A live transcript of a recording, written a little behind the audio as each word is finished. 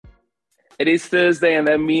It is Thursday, and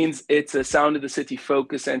that means it's a Sound of the City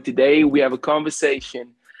focus. And today we have a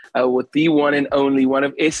conversation with the one and only, one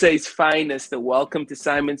of SA's finest. Welcome to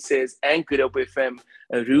Simon Says and Good Hope FM,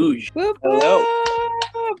 Rouge. Whoop, Hello.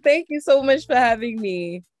 whoop. Thank you so much for having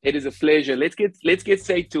me. It is a pleasure. Let's get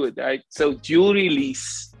straight to it, right? So, dual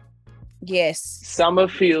release. Yes. Summer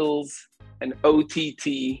Feels and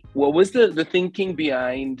O.T.T. What was the thinking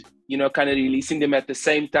behind, kind of releasing them at the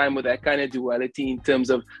same time with that kind of duality in terms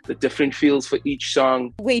of the different feels for each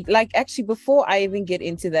song? Wait, actually, before I even get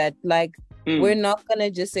into that, we're not going to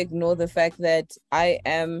just ignore the fact that I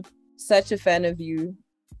am such a fan of you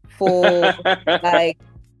for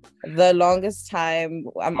the longest time.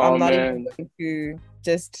 I'm not even going to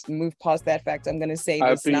just move past that fact. I'm going to say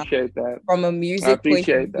this now. I appreciate that. From a music point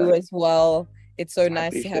of view as well. It's so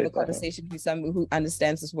nice to have a conversation with someone who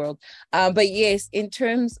understands this world. But yes, in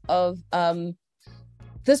terms of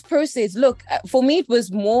this process, look, for me, it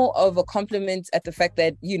was more of a compliment at the fact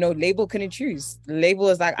that, label couldn't choose. The label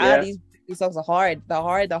is like, these songs are hard. They're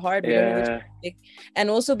hard. We don't know which one to pick. And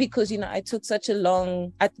also because, I took such a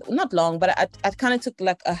not long, but I kind of took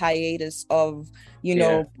like a hiatus of,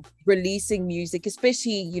 releasing music,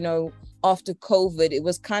 especially, after COVID. It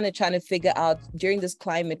was kind of trying to figure out during this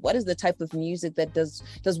climate, what is the type of music that does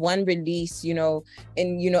one release, and,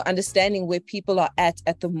 understanding where people are at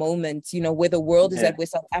the moment, where the world is at, where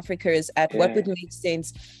South Africa is at, what would make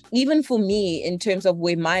sense, even for me, in terms of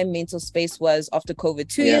where my mental space was after COVID.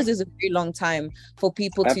 2 years is a very long time for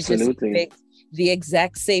people to just expect the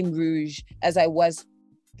exact same Rouge as I was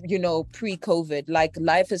pre-COVID. Like,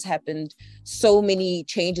 life has happened, so many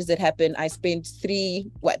changes that happened. I spent three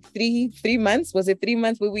months, was it 3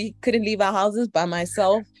 months, where we couldn't leave our houses by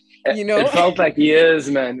myself, It felt like years,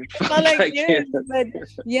 man. It felt like years.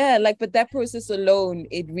 But that process alone,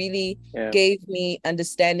 it really gave me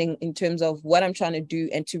understanding in terms of what I'm trying to do,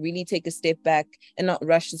 and to really take a step back and not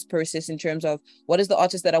rush this process in terms of what is the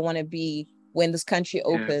artist that I want to be when this country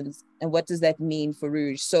opens, and what does that mean for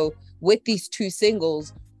Rouge. So with these two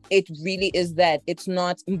singles, it really is that. It's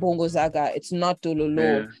not Mbongo Zaga, it's not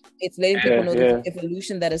Dololo. It's letting people know the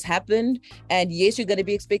evolution that has happened. And yes, you're going to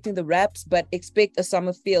be expecting the raps, but expect a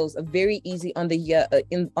Summer Feels, a very easy on the ear,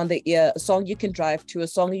 a song you can drive to, a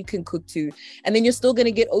song you can cook to. And then you're still going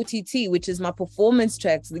to get O.T.T, which is my performance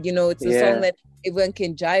tracks. It's a song that everyone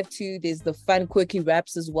can jive to. There's the fun, quirky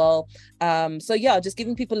raps as well. Just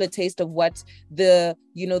giving people a taste of what the,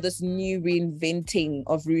 this new reinventing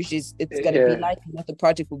of Rouge it's going to be like, and what the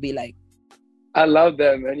project will be like. I love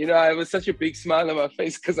that, man. I was such a big smile on my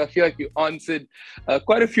face because I feel like you answered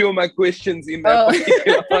quite a few of my questions in that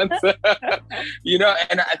particular answer.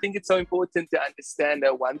 And I think it's so important to understand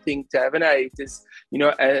that one thing to have an hiatus,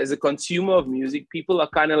 as a consumer of music, people are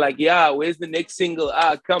kind of like, where's the next single?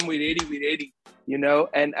 Come, we're ready.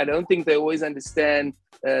 And I don't think they always understand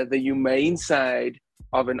the humane side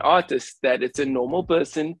of an artist, that it's a normal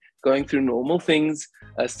person going through normal things,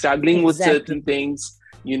 struggling with certain things,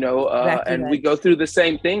 and we go through the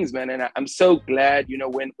same things, man. And I'm so glad,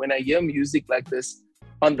 when I hear music like this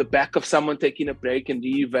on the back of someone taking a break and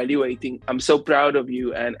reevaluating, I'm so proud of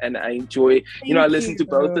you, and I enjoy, I listened to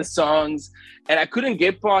both the songs, and I couldn't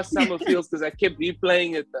get past Summer Feels because I kept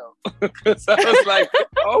replaying it though, because I was like,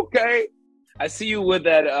 okay, I see you with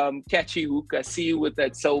that catchy hook, I see you with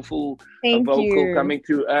that soulful vocal coming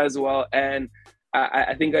through as well, and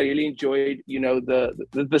I think I really enjoyed,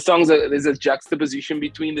 the songs. There's a juxtaposition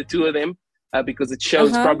between the two of them because it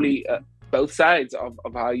shows probably both sides of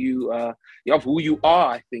how you of who you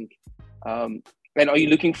are, I think. And are you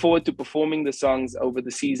looking forward to performing the songs over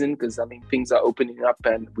the season? Because things are opening up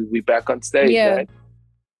and we're back on stage, right?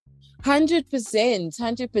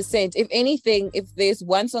 100%. If anything, if there's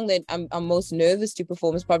one song that I'm most nervous to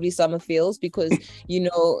perform, is probably Summer Feels, because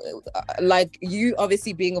like you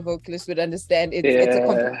obviously being a vocalist would understand, it's a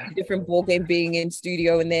completely different ballgame being in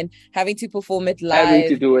studio and then having to perform it live. Having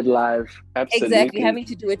to do it live, absolutely. Exactly, having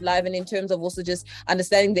to do it live, and in terms of also just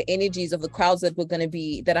understanding the energies of the crowds that I'm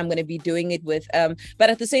going to be doing it with. But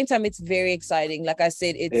at the same time, it's very exciting. Like I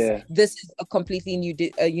said, this is a completely new,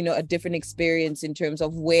 a different experience in terms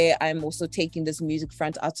of where I'm also taking this music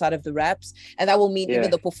front outside of the raps, and that will mean even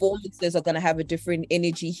the performances are going to have a different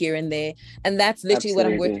energy here and there, and that's literally what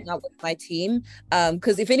I'm working out with my team.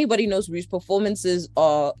 Because if anybody knows, Rouge performances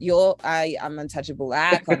are I'm untouchable.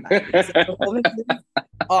 I can't performances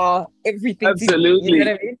are everything. Absolutely. You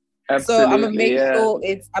know what I mean? Absolutely, so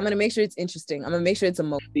I'm gonna make sure it's interesting. I'm gonna make sure it's a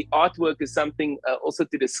moment. The artwork is something also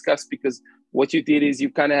to discuss, because what you did is you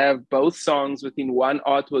kind of have both songs within one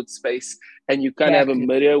artwork space, and you kind of have a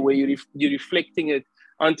mirror where you're reflecting it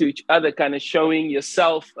onto each other, kind of showing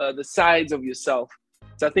yourself, the sides of yourself.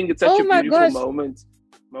 So I think it's such a beautiful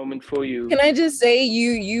moment for you. Can I just say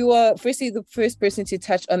you are firstly the first person to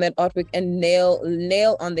touch on that artwork and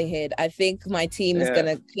nail on the head. I think my team is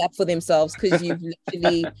gonna clap for themselves because you've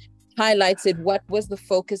literally highlighted what was the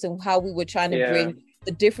focus and how we were trying to bring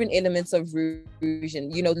the different elements of Rouge,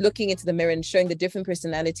 and looking into the mirror and showing the different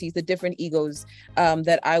personalities, the different egos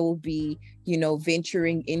that I will be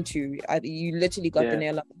venturing into. You literally got the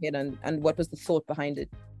nail on the head and what was the thought behind it.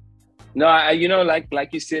 No, like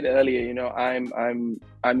you said earlier,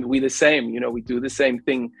 we're the same. We do the same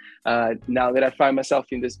thing. Now that I find myself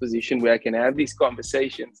in this position where I can have these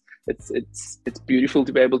conversations, it's beautiful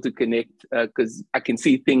to be able to connect because I can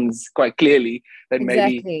see things quite clearly that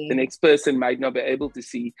maybe the next person might not be able to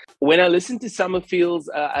see. When I listen to Summer Feels,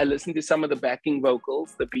 I listen to some of the backing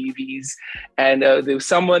vocals, the BVs, and there was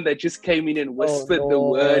someone that just came in and whispered the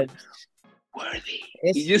word "worthy."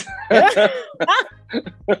 He just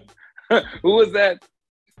who was that?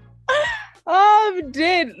 Oh, I'm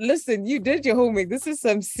dead. Listen, you did your homework. This is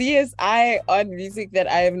some CSI on music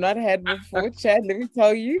that I have not had before, Chad. Let me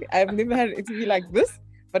tell you, I've never had an interview like this,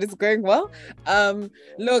 but it's going well.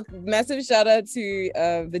 Look, massive shout out to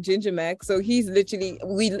the Ginger Mac. So he's literally,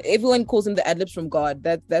 everyone calls him the ad-libs from God.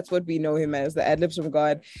 That's what we know him as, the ad-libs from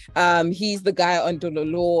God. He's the guy on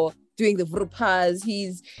Dololo doing the vrpas.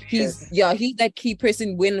 He's that key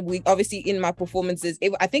person when we obviously in my performances.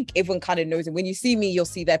 I think everyone kind of knows him. When you see me, you'll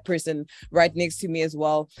see that person right next to me as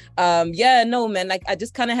well. Like I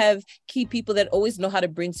just kind of have key people that always know how to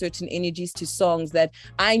bring certain energies to songs that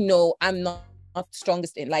I know I'm not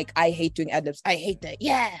strongest in. Like I hate doing ad-libs. I hate that.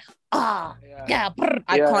 I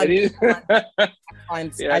can't.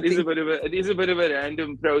 It is a bit of a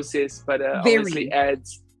random process, but obviously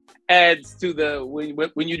adds to the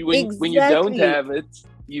when you don't have it,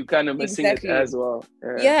 you kind of missing it as well.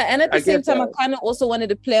 And at the same time, I kind of also wanted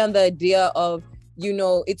to play on the idea of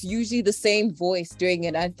it's usually the same voice doing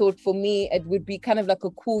it. I thought for me it would be kind of like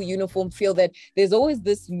a cool uniform feel that there's always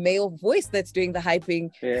this male voice that's doing the hyping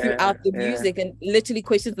throughout the music, and literally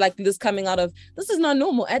questions like this coming out of, this is not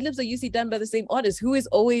normal. Ad-libs are usually done by the same artist who is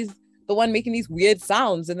always the one making these weird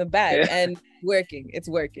sounds in the back and it's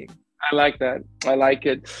working. I like that. I like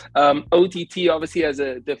it. O.T.T obviously has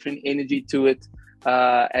a different energy to it,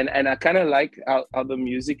 and I kind of like how the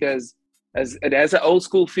music as it has an old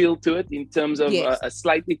school feel to it in terms of a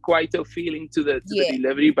slightly quieter feeling to the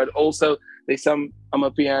delivery, but also there's some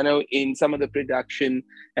piano in some of the production,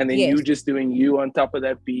 and then you just doing you on top of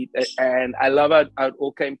that beat, and I love how it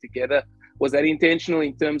all came together. Was that intentional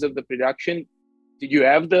in terms of the production? Did you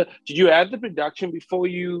have the production before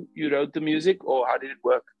you wrote the music, or how did it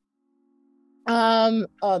work?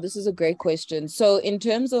 This is a great question. So in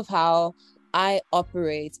terms of how I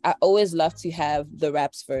operate, I always love to have the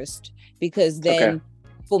raps first, because then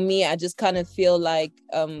for me, I just kind of feel like,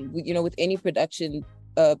 with any production,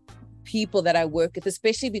 people that I work with,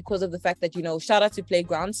 especially because of the fact that, shout out to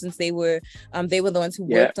Playground, since they were the ones who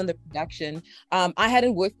worked on the production. I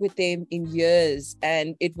hadn't worked with them in years,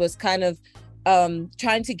 and it was kind of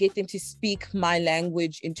trying to get them to speak my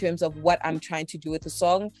language in terms of what I'm trying to do with the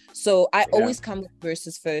song. So I always come with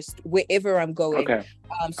verses first wherever I'm going,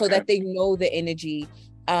 so that they know the energy.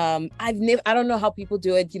 I don't know how people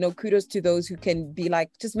do it. Kudos to those who can be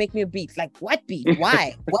like, just make me a beat. Like, what beat?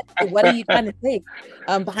 Why? What are you trying to say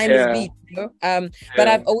behind this beat? But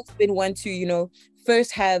I've always been one to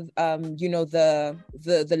first have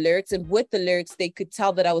the lyrics, and with the lyrics they could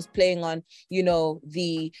tell that I was playing on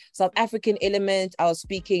the South African element. I was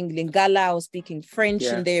speaking Lingala, I was speaking French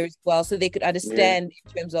in there as well, so they could understand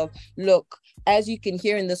in terms of, look, as you can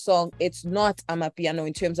hear in the song, it's not amapiano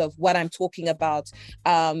in terms of what I'm talking about.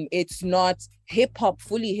 It's not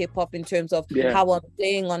fully hip hop in terms of how I'm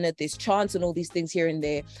playing on it. There's chants and all these things here and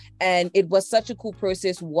there. And it was such a cool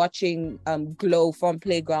process watching Glow from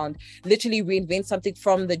Playground literally reinvent something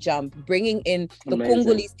from the jump, bringing in the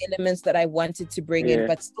Congolese elements that I wanted to bring in,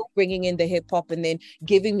 but still bringing in the hip hop, and then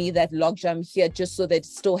giving me that log jam here just so that it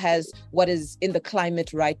still has what is in the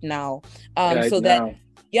climate right now. So that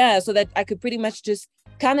I could pretty much just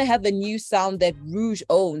kind of have a new sound that Rouge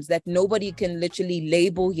owns, that nobody can literally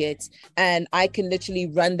label yet, and I can literally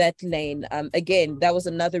run that lane. Again, that was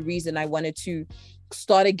another reason I wanted to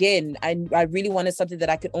start again. I really wanted something that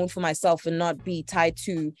I could own for myself and not be tied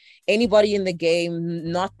to anybody in the game,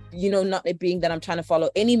 not it being that I'm trying to follow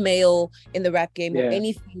any male in the rap game or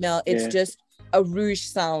any female. It's just a Rouge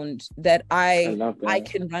sound that I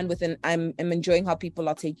can run with, and I'm enjoying how people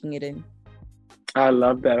are taking it in. I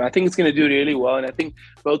love that. I think it's going to do really well. And I think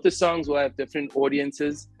both the songs will have different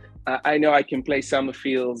audiences. I know I can play Summer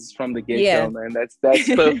Feels from the get-go, man. That's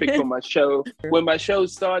perfect for my show. When my show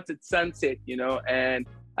starts at sunset, and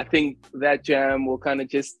I think that jam will kind of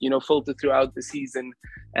just, filter throughout the season.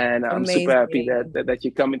 And I'm Amazing. super happy that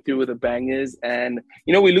you're coming through with the bangers. And,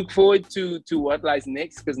 we look forward to what lies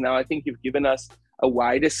next, because now I think you've given us a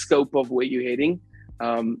wider scope of where you're heading.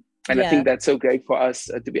 And I think that's so great for us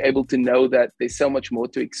to be able to know that there's so much more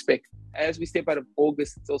to expect. As we step out of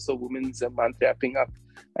August, it's also Women's Month wrapping up.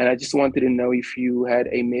 And I just wanted to know if you had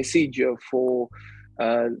a message for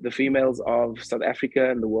the females of South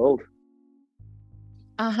Africa and the world.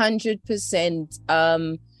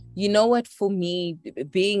 100%. You know what, for me,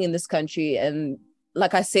 being in this country, and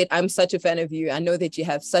like I said, I'm such a fan of you. I know that you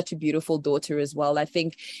have such a beautiful daughter as well. I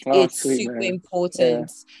think it's super important.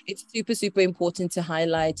 Yeah. It's super, super important to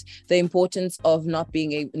highlight the importance of not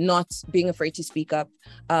being afraid to speak up.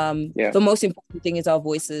 The most important thing is our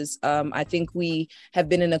voices. I think we have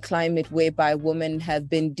been in a climate whereby women have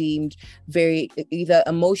been deemed very either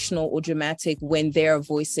emotional or dramatic when they're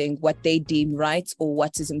voicing what they deem right or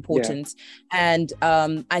what is important. Yeah. And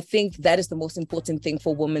I think that is the most important thing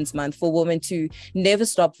for Women's Month, for women to never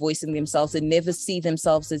stop voicing themselves and never see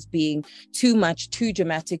themselves as being too much, too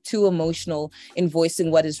dramatic, too emotional in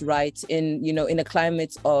voicing what is right in a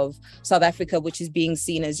climate of South Africa, which is being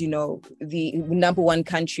seen as, the number one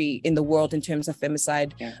country in the world in terms of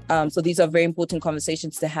femicide. Yeah. So these are very important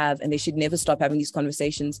conversations to have, and they should never stop having these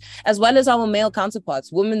conversations, as well as our male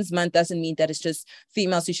counterparts. Women's Month doesn't mean that it's just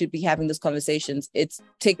females who should be having these conversations. It's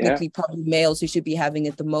technically probably males who should be having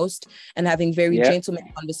it the most, and having very gentleman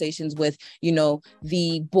conversations with,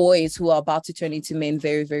 the boys who are about to turn into men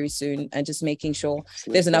very, very soon, and just making sure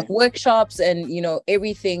there's enough workshops and,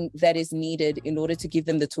 everything that is needed in order to give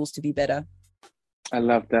them the tools to be better. I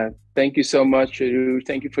love that. Thank you so much, Rouge.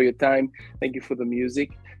 Thank you for your time. Thank you for the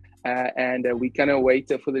music. And we cannot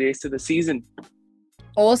wait for the rest of the season.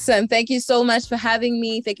 Awesome. Thank you so much for having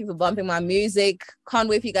me. Thank you for bumping my music. Can't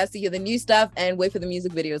wait for you guys to hear the new stuff, and wait for the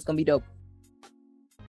music video. It's going to be dope.